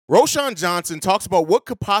Roschon Johnson talks about what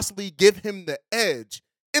could possibly give him the edge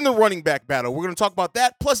in the running back battle. We're going to talk about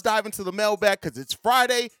that, plus dive into the mailbag because it's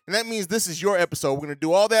Friday, and that means this is your episode. We're going to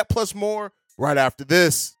do all that plus more right after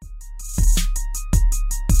this.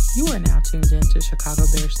 You are now tuned in to Chicago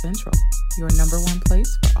Bears Central, your number one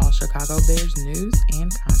place for all Chicago Bears news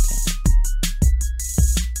and content.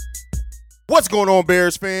 What's going on,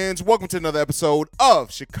 Bears fans? Welcome to another episode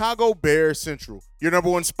of Chicago Bears Central, your number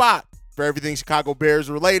one spot for everything Chicago Bears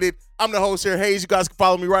related. I'm the host here, Hayes. You guys can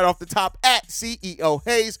follow me right off the top at CEO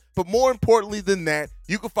Hayes. But more importantly than that,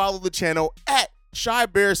 you can follow the channel at Chi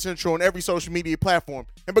Bears Central on every social media platform.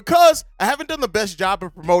 And because I haven't done the best job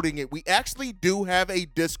of promoting it, we actually do have a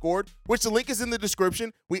Discord, which the link is in the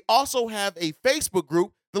description. We also have a Facebook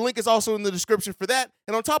group. The link is also in the description for that.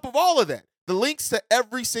 And on top of all of that, the links to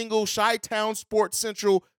every single Chi-Town Sports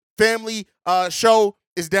Central family show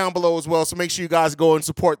is down below as well. So make sure you guys go and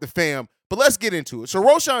support the fam. But let's get into it. So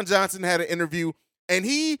Roschon Johnson had an interview, and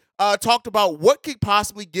he talked about what could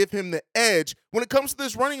possibly give him the edge when it comes to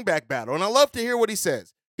this running back battle. And I love to hear what he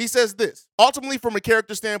says. He says this: ultimately, from a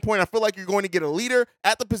character standpoint, I feel like you're going to get a leader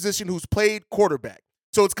at the position who's played quarterback.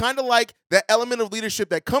 So it's kind of like that element of leadership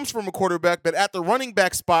that comes from a quarterback, but at the running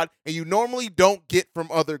back spot, and you normally don't get from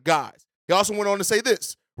other guys. He also went on to say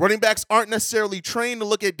this: running backs aren't necessarily trained to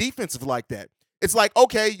look at defensive like that. It's like,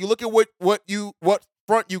 okay, you look at what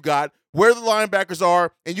front you got, where the linebackers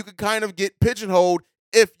are, and you can kind of get pigeonholed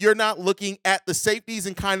if you're not looking at the safeties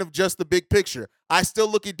and kind of just the big picture. I still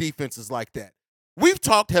look at defenses like that. We've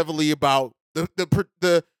talked heavily about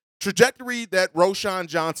the trajectory that Roschon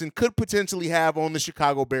Johnson could potentially have on the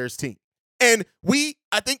Chicago Bears team. And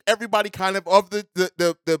I think everybody kind of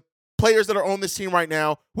the players that are on this team right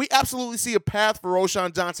now, we absolutely see a path for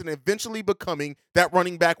Roschon Johnson eventually becoming that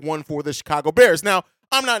running back one for the Chicago Bears. Now,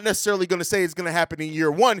 I'm not necessarily going to say it's going to happen in year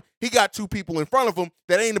one. He got two people in front of him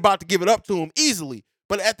that ain't about to give it up to him easily.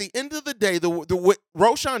 But at the end of the day,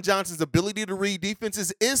 Roschon Johnson's ability to read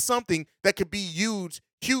defenses is something that could be used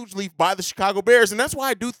hugely by the Chicago Bears. And that's why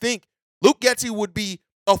I do think Luke Getsy would be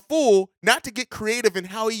a fool not to get creative in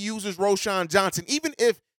how he uses Roschon Johnson, even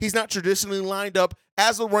if he's not traditionally lined up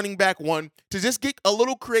as a running back one. To just get a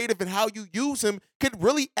little creative in how you use him could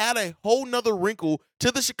really add a whole nother wrinkle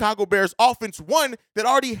to the Chicago Bears offense, one that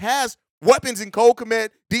already has weapons in Cole Kmet,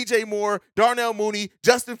 DJ Moore, Darnell Mooney,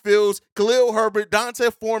 Justin Fields, Khalil Herbert, Dante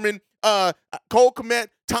Foreman, Cole Kmet,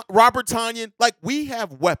 Robert Tonyan. Like, we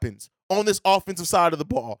have weapons on this offensive side of the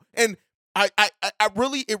ball. And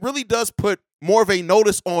it really does put more of a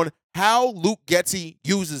notice on how Luke Getsy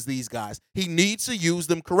uses these guys. He needs to use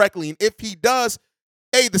them correctly. And if he does,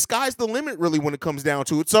 hey, the sky's the limit really when it comes down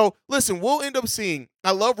to it. So listen, we'll end up seeing.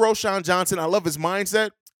 I love Roschon Johnson. I love his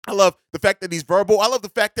mindset. I love the fact that he's verbal. I love the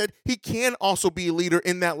fact that he can also be a leader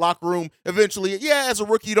in that locker room eventually. Yeah, as a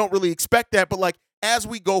rookie, you don't really expect that. But like, as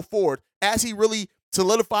we go forward, as he really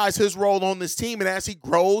solidifies his role on this team, and as he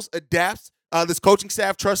grows, adapts, this coaching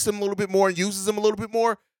staff trusts him a little bit more and uses him a little bit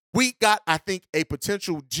more, we got, I think, a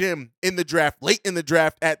potential gem in the draft, late in the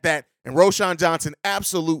draft at that. And Roschon Johnson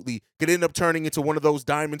absolutely could end up turning into one of those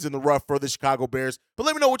diamonds in the rough for the Chicago Bears. But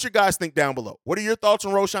let me know what you guys think down below. What are your thoughts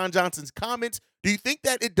on Roschon Johnson's comments? Do you think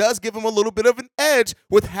that it does give him a little bit of an edge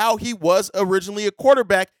with how he was originally a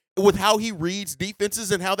quarterback, with how he reads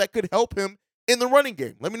defenses, and how that could help him in the running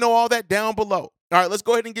game? Let me know all that down below. All right, let's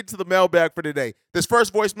go ahead and get to the mailbag for today. This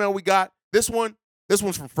first voicemail we got, this one's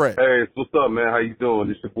from Fred. Hey, what's up, man? How you doing?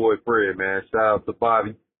 This your boy Fred, man. Shout out to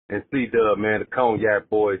Bobby and C-Dub, man, the Cognac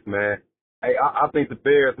boys, man. Hey, I think the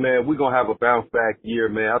Bears, man, we're going to have a bounce-back year,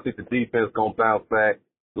 man. I think the defense going to bounce back.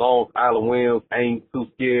 Long as Alan Williams ain't too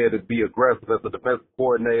scared to be aggressive as a defensive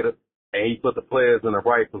coordinator, and he put the players in the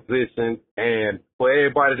right position. And for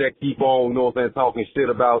everybody that keep on, you know what I'm saying, talking shit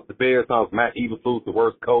about the Bears, Matt Eberflus, the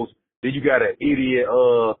worst coach. Then you got an idiot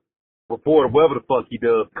reporter, whatever the fuck he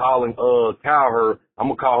does, calling Cowherd. I'm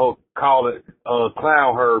going to call it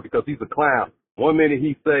Clownherd because he's a clown. One minute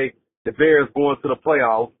he say the Bears going to the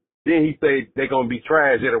playoffs. Then he say they're going to be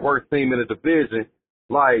trash. They're the worst team in the division.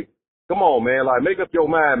 Like, come on, man. Like, make up your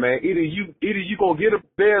mind, man. Either you going to get a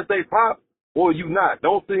Bears Day pop or you not.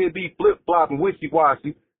 Don't sit here and be flip-flopping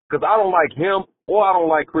wishy-washy because I don't like him or I don't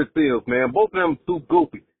like Chris Fields, man. Both of them too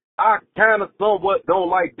goofy. I kind of somewhat don't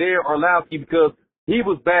like Darren Orlowski because he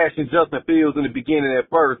was bashing Justin Fields in the beginning at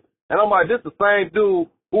first. And I'm like, this is the same dude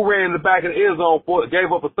who ran in the back of the end zone gave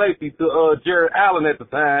up a safety to Jared Allen at the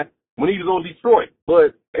time when he was on Detroit.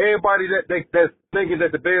 But everybody that's thinking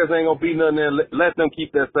that the Bears ain't going to be nothing there, let them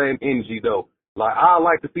keep that same energy, though. Like, I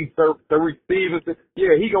like to see Tariq Stevenson.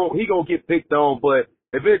 Yeah, he gonna get picked on, but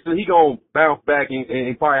eventually he going to bounce back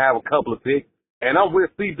and probably have a couple of picks. And I'm with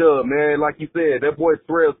C-Dub, man. Like you said, that boy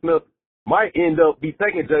Terrell Smith might end up be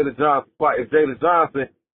taking Jalen Johnson's spot if Jalen Johnson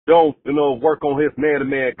don't, work on his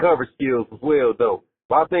man-to-man coverage skills as well, though.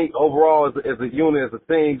 But I think overall as a unit, as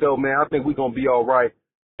a team, though, man, I think we're going to be all right.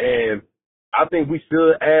 And I think we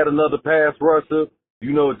should add another pass rusher,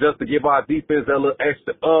 just to give our defense that little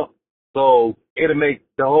extra up. So it'll make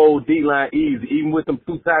the whole D-line easy. Even with them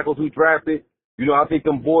 2 tackles we drafted, I think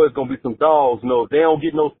them boys going to be some dogs. If they don't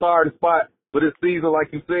get no starting spot for this season,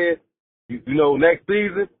 like you said, next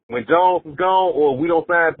season, when Jones is gone or we don't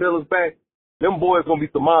sign Phillips back, them boys going to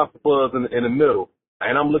be some monster for us in the middle.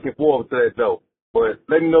 And I'm looking forward to that, though. But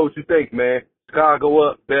let me know what you think, man. Chicago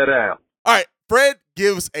up, bear down. All right, Fred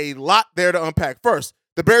gives a lot there to unpack. First,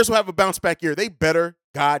 the Bears will have a bounce-back year. They better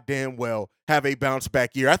goddamn well have a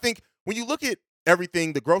bounce-back year. I think when you look at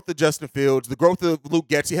everything, the growth of Justin Fields, the growth of Luke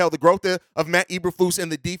Getsy, hell, the growth of Matt Eberflus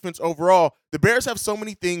and the defense overall, the Bears have so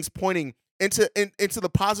many things pointing into the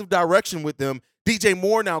positive direction with them. DJ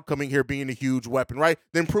Moore now coming here being a huge weapon, right?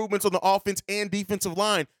 The improvements on the offense and defensive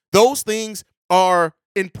line, those things are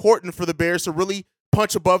important for the Bears to really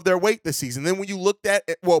punch above their weight this season. Then when you look at,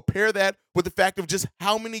 pair that with the fact of just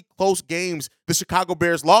how many close games the Chicago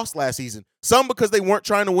Bears lost last season. Some because they weren't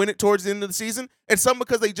trying to win it towards the end of the season, and some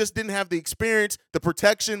because they just didn't have the experience, the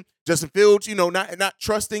protection, Justin Fields, not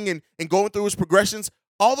trusting and going through his progressions.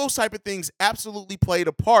 All those type of things absolutely played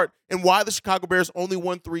a part in why the Chicago Bears only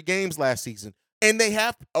won 3 games last season. And they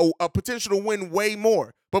have a potential to win way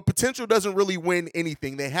more. But potential doesn't really win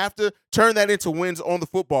anything. They have to turn that into wins on the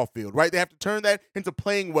football field, right? They have to turn that into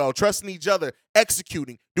playing well, trusting each other,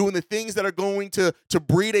 executing, doing the things that are going to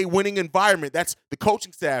breed a winning environment. That's the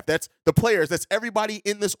coaching staff. That's the players. That's everybody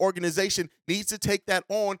in this organization needs to take that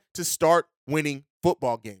on to start winning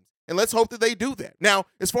football games. And let's hope that they do that. Now,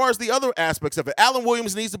 as far as the other aspects of it, Alan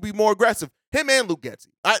Williams needs to be more aggressive. Him and Luke Getsy.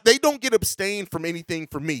 They don't get abstained from anything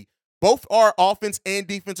for me. Both are offense and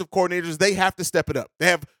defensive coordinators. They have to step it up. They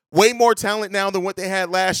have way more talent now than what they had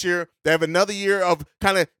last year. They have another year of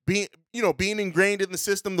kind of being ingrained in the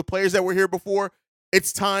system, the players that were here before.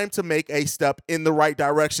 It's time to make a step in the right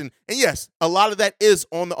direction. And yes, a lot of that is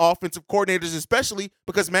on the offensive coordinators, especially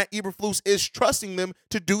because Matt Eberflus is trusting them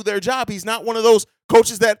to do their job. He's not one of those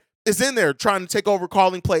coaches that is in there trying to take over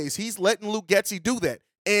calling plays. He's letting Luke Getsy do that.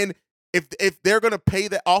 And if they're going to pay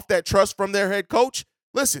off that trust from their head coach,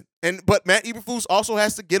 listen, but Matt Eberflus also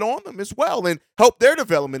has to get on them as well and help their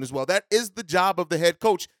development as well. That is the job of the head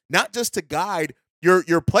coach, not just to guide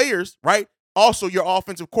your players, right? Also your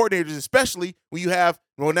offensive coordinators, especially when you have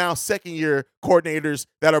now second-year coordinators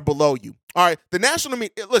that are below you. All right, the national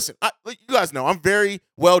media, listen, you guys know I'm very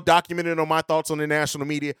well documented on my thoughts on the national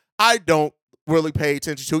media. I don't really pay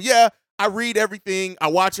attention to. Yeah, I read everything, I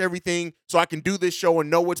watch everything, so I can do this show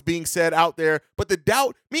and know what's being said out there. But the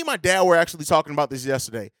doubt, me and my dad were actually talking about this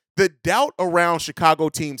yesterday. The doubt around Chicago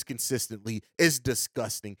teams consistently is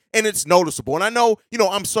disgusting, and it's noticeable. And I know,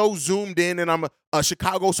 I'm so zoomed in, and I'm a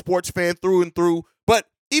Chicago sports fan through and through. But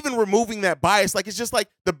even removing that bias, it's just like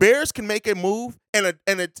the Bears can make a move, and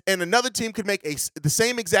another team could make the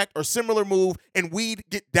same exact or similar move, and we'd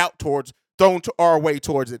get doubt thrown to our way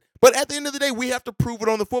towards it. But at the end of the day, we have to prove it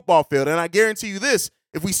on the football field. And I guarantee you this,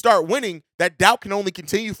 if we start winning, that doubt can only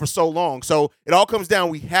continue for so long. So it all comes down,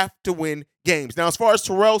 we have to win games. Now, as far as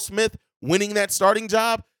Terrell Smith winning that starting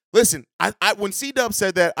job, listen, when C-Dub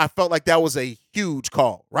said that, I felt like that was a huge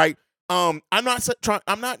call, right? I'm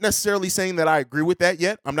not necessarily saying that I agree with that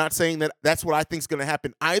yet. I'm not saying that that's what I think is going to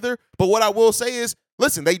happen either. But what I will say is,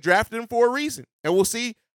 listen, they drafted him for a reason. And we'll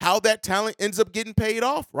see how that talent ends up getting paid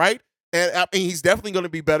off, right? And he's definitely going to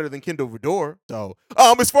be better than Kendall Vidor. So,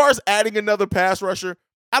 as far as adding another pass rusher,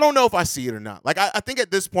 I don't know if I see it or not. I think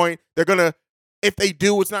at this point, they're going to, if they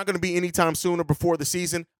do, it's not going to be anytime soon or before the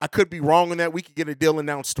season. I could be wrong on that. We could get a deal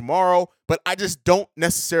announced tomorrow, but I just don't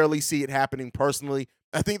necessarily see it happening personally.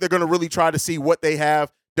 I think they're going to really try to see what they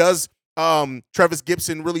have. Does Travis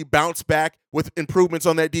Gibson really bounce back with improvements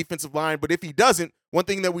on that defensive line? But if he doesn't, one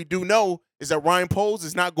thing that we do know is that Ryan Poles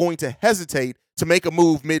is not going to hesitate to make a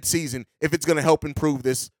move mid-season if it's going to help improve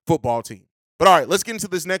this football team. But all right, let's get into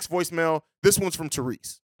this next voicemail. This one's from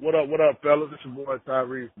Therese. What up, fellas? It's your boy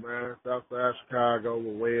Tyrese, man. Southside Chicago,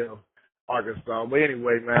 Wales, Arkansas. But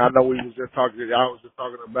anyway, man, I know I was just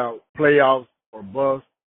talking about playoffs or bust.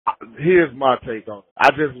 Here's my take on it. I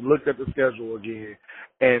just looked at the schedule again,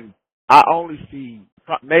 and I only see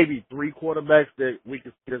maybe 3 quarterbacks that we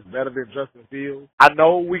could see that's better than Justin Fields. I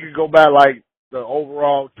know we could go by the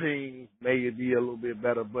overall team may be a little bit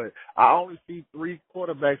better, but I only see 3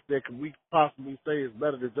 quarterbacks that we possibly say is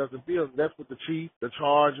better than Justin Fields. That's with the Chiefs, the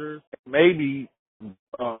Chargers, maybe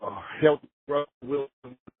healthy Russell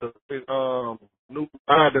Wilson, new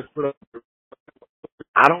line that's put up.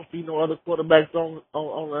 I don't see no other quarterbacks on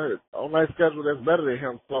that schedule that's better than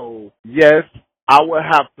him. So yes, I would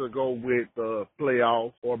have to go with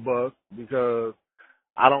playoffs or bust because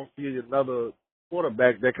I don't see another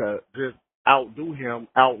quarterback that could just outdo him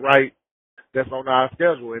outright that's on our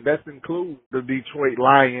schedule, and that includes the Detroit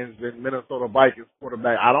Lions and Minnesota Vikings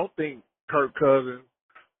quarterback. I don't think Kirk Cousins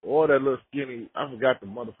or that little skinny, I forgot the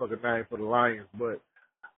motherfucking name for the Lions, but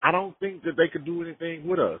I don't think that they could do anything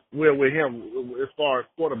with us, with him, as far as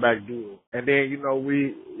quarterback duel. And then, you know,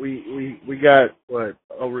 we got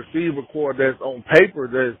a receiver core that's on paper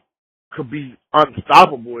that could be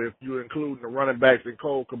unstoppable if you include the running backs in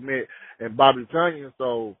Cole Kmet and Bobby Tunyon.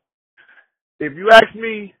 So if you ask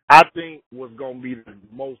me, I think what's going to be the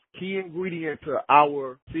most key ingredient to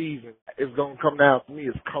our season is going to come down to me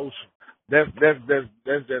is coaching. That's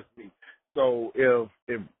just me. So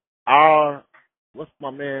if our, what's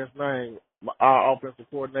my man's name, our offensive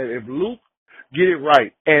coordinator, if Luke get it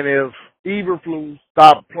right, and if Eberflus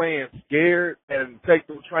stop playing scared and take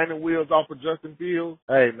the training wheels off of Justin Fields,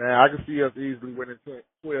 hey man, I can see us easily winning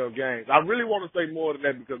 12 games. I really want to say more than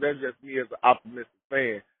that because that's just me as an optimistic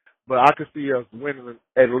fan. But I could see us winning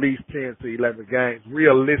at least 10 to 11 games,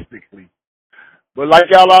 realistically. But like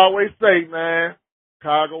y'all always say, man,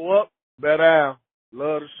 Chicago up, better down.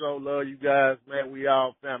 Love the show, love you guys, man. We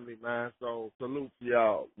all family, man. So salute to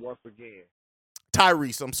y'all once again.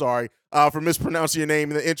 Tyrese, I'm sorry for mispronouncing your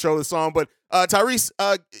name in the intro of the song, but Tyrese,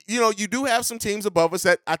 you know, you do have some teams above us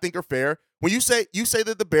that I think are fair. When you say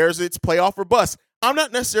that the Bears, it's playoff or bust, I'm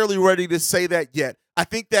not necessarily ready to say that yet. I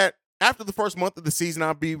think that after the first month of the season,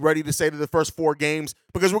 I'll be ready to say to the first 4 games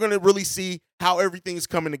because we're going to really see how everything's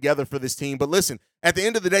coming together for this team. But listen, at the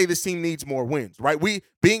end of the day, this team needs more wins, right? We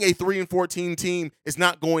being a 3-14 team is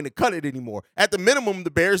not going to cut it anymore. At the minimum, the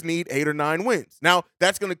Bears need 8 or 9 wins. Now,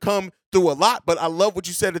 that's going to come through a lot, but I love what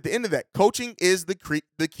you said at the end of that. Coaching is the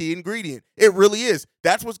key ingredient. It really is.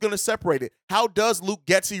 That's what's going to separate it. How does Luke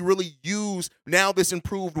Getsy really use now this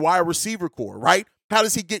improved wide receiver core, right? How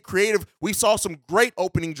does he get creative? We saw some great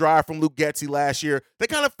opening drive from Luke Getsy last year. They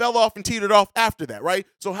kind of fell off and teetered off after that, right?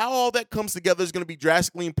 So how all that comes together is going to be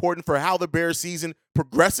drastically important for how the Bears season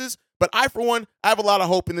progresses. But I, for one, I have a lot of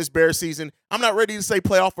hope in this Bears season. I'm not ready to say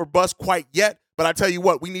playoff or bust quite yet, but I tell you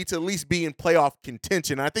what, we need to at least be in playoff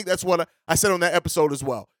contention. And I think that's what I said on that episode as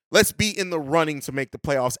well. Let's be in the running to make the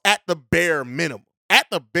playoffs at the bare minimum. At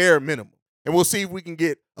the bare minimum. And we'll see if we can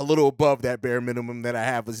get a little above that bare minimum that I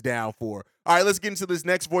have us down for. All right, let's get into this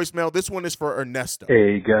next voicemail. This one is for Ernesto.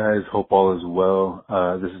 Hey, guys. Hope all is well.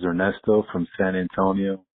 This is Ernesto from San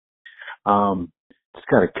Antonio. Just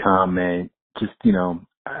got a comment. Just, you know,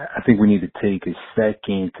 I think we need to take a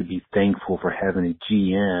second to be thankful for having a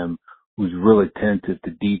GM who's real attentive to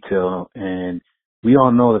detail. And we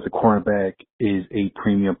all know that the cornerback is a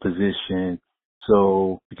premium position.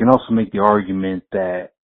 So we can also make the argument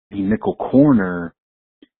that the nickel corner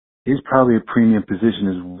is probably a premium position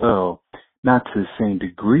as well. Not to the same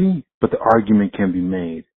degree, but the argument can be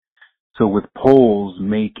made. So with Poles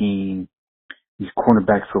making these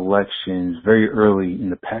cornerback selections very early in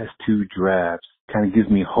the past 2 drafts, kind of gives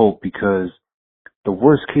me hope because the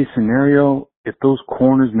worst case scenario, if those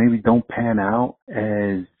corners maybe don't pan out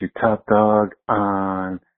as your top dog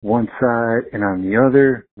on one side and on the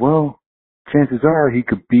other, well, chances are he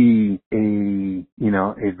could be a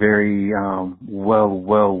very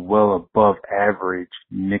well above average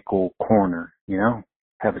nickel corner,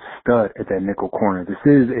 have a stud at that nickel corner. This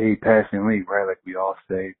is a passing league, right? Like we all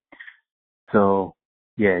say. So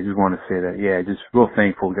yeah, I just want to say that. Yeah, just real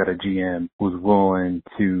thankful we got a GM who's willing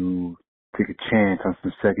to take a chance on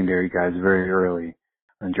some secondary guys very early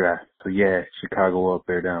on draft. So yeah, Chicago up,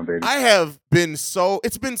 bear down, baby.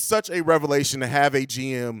 It's been such a revelation to have a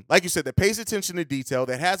GM, like you said, that pays attention to detail,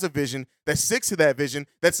 that has a vision, that sticks to that vision,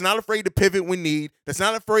 that's not afraid to pivot when need, that's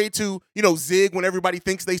not afraid to, zig when everybody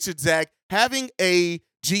thinks they should zag. Having a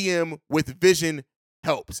GM with vision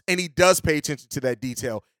helps, and he does pay attention to that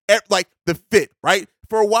detail, like the fit, right?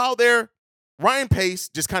 For a while there, Ryan Pace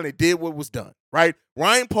just kind of did what was done, right?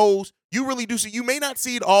 Ryan Poles, you really do see. You may not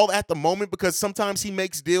see it all at the moment because sometimes he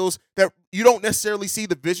makes deals that you don't necessarily see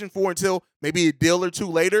the vision for until maybe a deal or two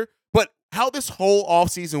later. But how this whole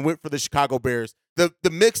offseason went for the Chicago Bears, the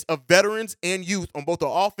mix of veterans and youth on both the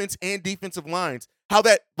offense and defensive lines, how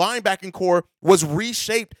that linebacking core was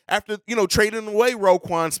reshaped after, trading away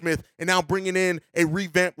Roquan Smith and now bringing in a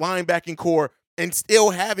revamped linebacking core and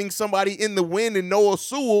still having somebody in the win in Noah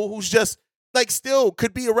Sewell who's just still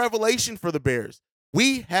could be a revelation for the Bears.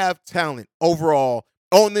 We have talent overall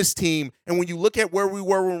on this team. And when you look at where we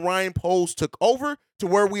were when Ryan Poles took over to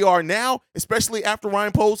where we are now, especially after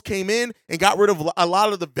Ryan Poles came in and got rid of a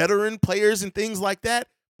lot of the veteran players and things like that,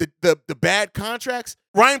 the bad contracts,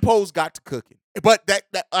 Ryan Poles got to cooking. But that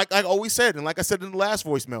like I always said, and like I said in the last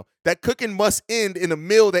voicemail, that cooking must end in a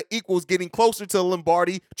meal that equals getting closer to the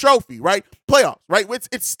Lombardi Trophy, right? Playoffs, right?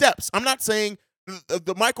 It's steps. I'm not saying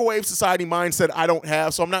the microwave society mindset I don't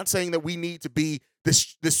have, so I'm not saying that we need to be the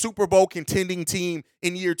Super Bowl contending team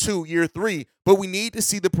in year 2, year 3, but we need to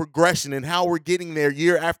see the progression and how we're getting there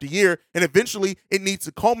year after year, and eventually it needs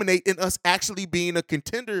to culminate in us actually being a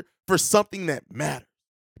contender for something that matters.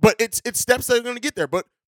 But it's steps that are going to get there. But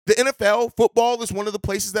the NFL, football is one of the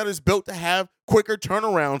places that is built to have quicker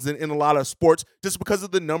turnarounds than in a lot of sports just because of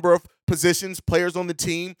the number of positions, players on the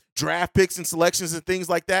team, draft picks and selections and things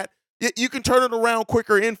like that. You can turn it around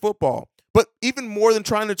quicker in football. But even more than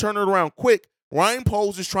trying to turn it around quick, Ryan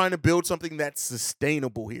Poles is trying to build something that's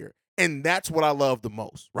sustainable here. And that's what I love the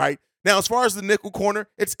most, right? Now, as far as the nickel corner,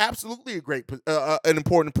 it's absolutely a great, an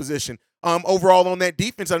important position. Overall on that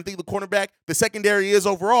defense, I think the cornerback, the secondary is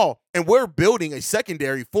overall. And we're building a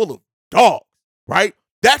secondary full of dogs, right?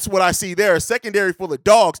 That's what I see there, a secondary full of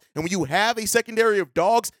dogs. And when you have a secondary of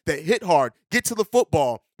dogs that hit hard, get to the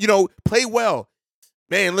football, play well,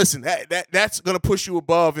 man, listen, that's going to push you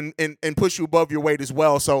above and push you above your weight as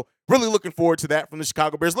well. So really looking forward to that from the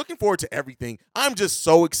Chicago Bears. Looking forward to everything. I'm just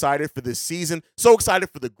so excited for this season, so excited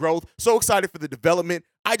for the growth, so excited for the development.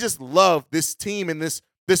 I just love this team and this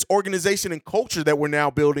organization and culture that we're now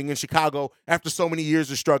building in Chicago after so many years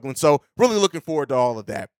of struggling. So really looking forward to all of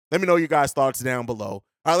that. Let me know your guys' thoughts down below.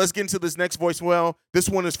 All right, let's get into this next voicemail. This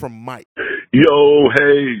one is from Mike. Yo,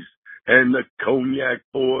 Hayes and the Cognac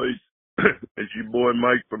boys. It's your boy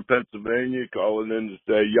Mike from Pennsylvania calling in to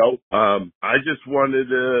say, yo, I just wanted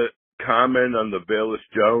to comment on the Velus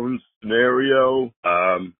Jones scenario.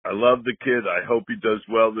 I love the kid. I hope he does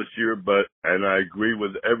well this year, and I agree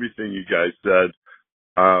with everything you guys said.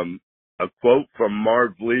 A quote from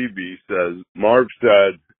Marv Levy says, Marv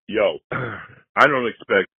said, yo, I don't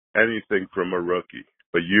expect anything from a rookie,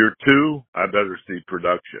 but year 2, I better see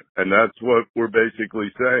production. And that's what we're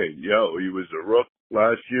basically saying. Yo, he was a rook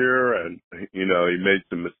last year and, he made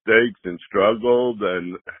some mistakes and struggled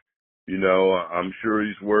and, I'm sure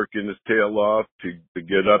he's working his tail off to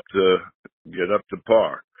get up to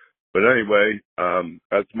par. But anyway,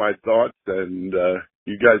 that's my thoughts and,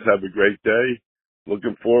 you guys have a great day.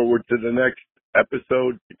 Looking forward to the next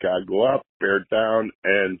episode. Chicago up, Bear down,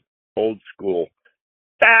 and old school.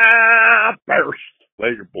 Bears.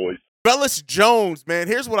 Later, boys. Velus Jones, man,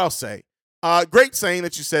 here's what I'll say. Great saying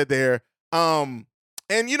that you said there. And,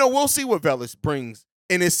 we'll see what Velus brings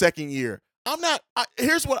in his second year.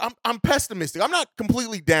 I'm pessimistic. I'm not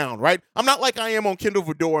completely down, right? I'm not like I am on Kendall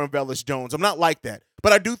Vador and Velus Jones. I'm not like that.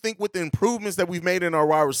 But I do think with the improvements that we've made in our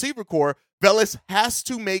wide receiver core, Velus has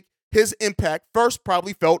to make his impact first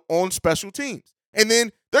probably felt on special teams. And then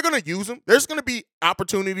they're going to use him. There's going to be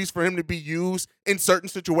opportunities for him to be used in certain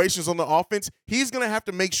situations on the offense. He's going to have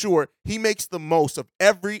to make sure he makes the most of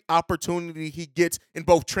every opportunity he gets in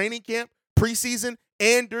both training camp, preseason,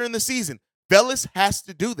 and during the season. Velus has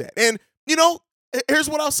to do that. And, here's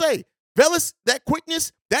what I'll say. Velus, that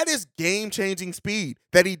quickness, that is game-changing speed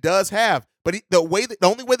that he does have. But the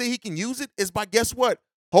only way that he can use it is by, guess what?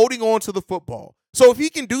 Holding on to the football. So if he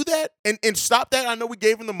can do that and stop that, I know we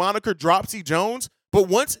gave him the moniker Dropsy Jones, but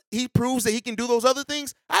once he proves that he can do those other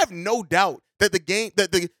things, I have no doubt that the game,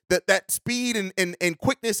 that speed and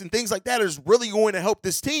quickness and things like that is really going to help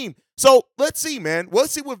this team. So let's see, man.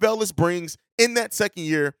 Let's see what Velus brings in that second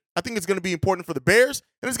year. I think it's going to be important for the Bears,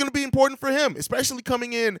 and it's going to be important for him, especially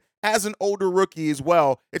coming in as an older rookie as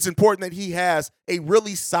well. It's important that he has a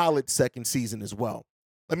really solid second season as well.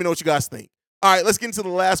 Let me know what you guys think. All right, let's get into the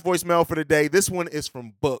last voicemail for the day. This one is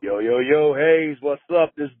from Book. Yo, Hayes, what's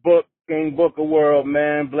up? This Book, King Booker World,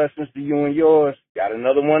 man. Blessings to you and yours. Got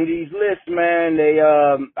another one of these lists, man. They,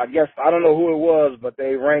 I guess, I don't know who it was, but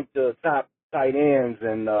they ranked the top tight ends,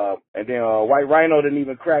 and then White Rhino didn't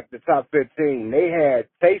even crack the top 15. They had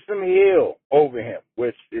Taysom Hill over him,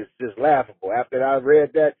 which is just laughable. After I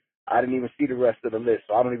read that, I didn't even see the rest of the list,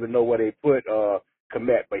 so I don't even know where they put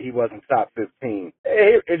Kmet, but he wasn't top 15.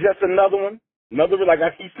 It's just another one. Another, like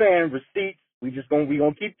I keep saying, receipts. We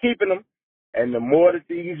gonna keep keeping them. And the more that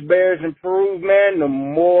these Bears improve, man, the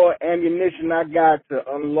more ammunition I got to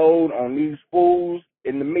unload on these fools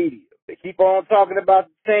in the media. They keep on talking about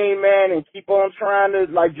the team, man, and keep on trying to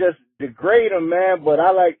just degrade them, man. But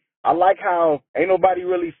I like how ain't nobody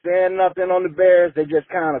really saying nothing on the Bears. They just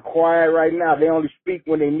kind of quiet right now. They only speak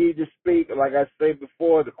when they need to speak. Like I said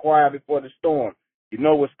before, the quiet before the storm. you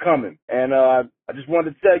know what's coming. And I just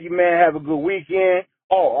wanted to tell you, man, have a good weekend.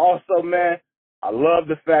 Oh, also, man, I love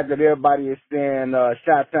the fact that everybody is saying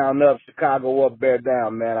Chi-Town up, Chicago up, Bear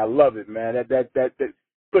down, man. I love it, man. That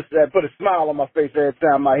put a smile on my face every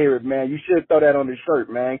time I hear it, man. You should throw that on the shirt,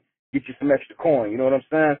 man. Get you some extra coin, you know what I'm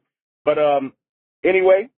saying? But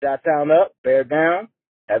anyway, Chi-Town up, Bear down.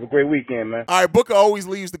 Have a great weekend, man. All right, Booker always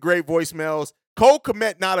leaves the great voicemails. Cole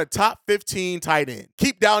Kmet not a top 15 tight end.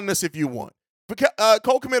 Keep doubting us if you want.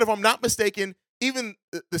 Cole Kmet, if I'm not mistaken, even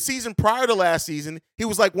the season prior to last season, he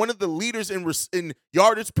was like one of the leaders in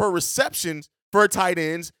yardage per receptions for tight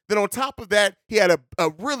ends. Then on top of that, he had a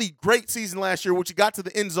really great season last year, which he got to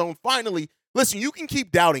the end zone finally. Listen, you can keep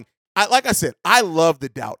doubting. Like I said, I love the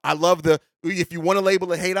doubt. I love if you want to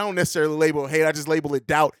label it hate, I don't necessarily label it hate. I just label it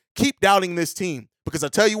doubt. Keep doubting this team because I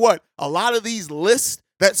tell you what, a lot of these lists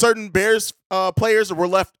that certain Bears players were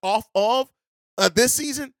left off of this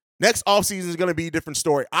season, next offseason is going to be a different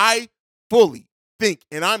story. I fully think,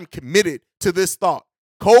 and I'm committed to this thought,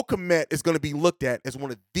 Cole Kmet is going to be looked at as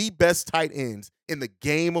one of the best tight ends in the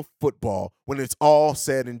game of football when it's all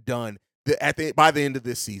said and done by the end of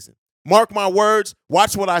this season. Mark my words,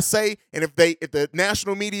 watch what I say, and if the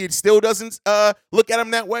national media still doesn't look at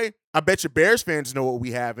him that way, I bet you Bears fans know what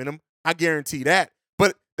we have in him. I guarantee that.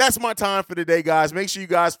 But that's my time for today, guys. Make sure you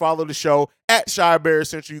guys follow the show at Shy Bears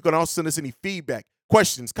Central. You can also send us any feedback,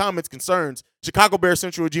 questions, comments, concerns,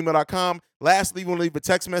 ChicagoBearsCentral@gmail.com. Lastly, we'll leave a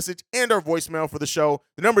text message and our voicemail for the show.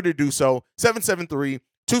 The number to do so,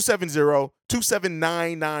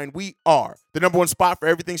 773-270-2799. We are the number one spot for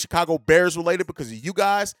everything Chicago Bears related because of you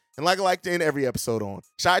guys. And like I like to end every episode on,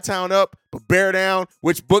 Chi-Town up, but Bear down,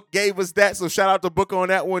 which Book gave us that. So shout out to Book on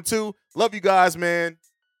that one too. Love you guys, man.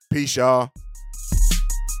 Peace, y'all.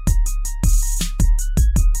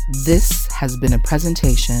 This has been a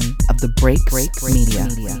presentation of the Break Media.